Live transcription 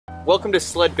Welcome to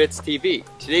SledBits TV.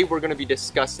 Today we're going to be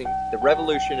discussing the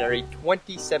revolutionary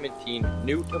 2017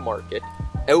 new-to-market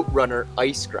OutRunner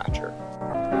Ice Scratcher.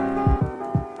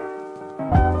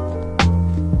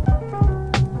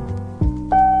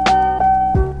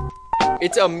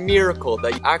 It's a miracle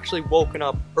that you've actually woken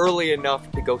up early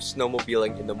enough to go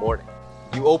snowmobiling in the morning.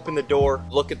 You open the door,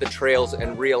 look at the trails,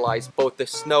 and realize both the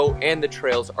snow and the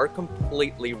trails are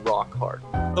completely rock hard.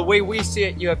 The way we see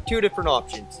it, you have two different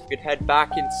options. You could head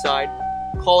back inside,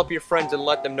 call up your friends and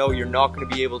let them know you're not going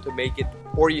to be able to make it,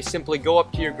 or you simply go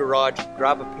up to your garage,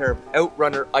 grab a pair of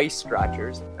OutRunner Ice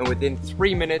Scratchers, and within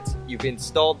 3 minutes, you've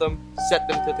installed them, set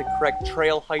them to the correct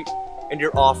trail height, and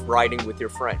you're off riding with your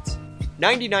friends.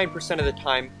 99% of the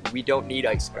time, we don't need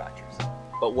ice scratchers,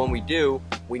 but when we do,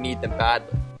 we need them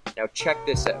badly. Now check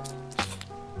this out.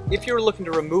 If you were looking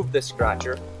to remove this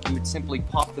scratcher, you would simply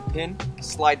pop the pin,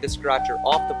 slide the scratcher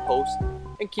off the post,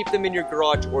 and keep them in your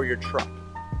garage or your truck.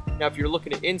 Now if you're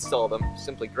looking to install them,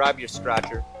 simply grab your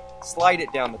scratcher, slide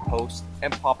it down the post,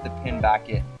 and pop the pin back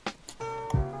in.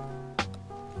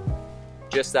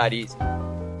 Just that easy.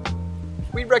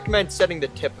 We recommend setting the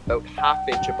tip about ½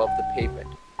 inch above the pavement.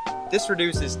 This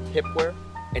reduces tip wear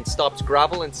and stops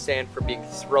gravel and sand from being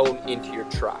thrown into your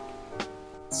track.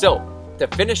 So, to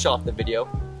finish off the video,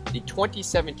 the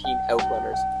 2017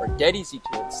 OutRunners are dead easy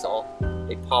to install.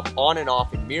 They pop on and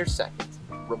off in mere seconds,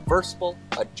 reversible,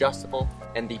 adjustable,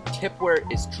 and the tip wear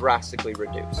is drastically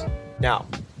reduced. Now,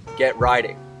 get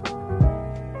riding.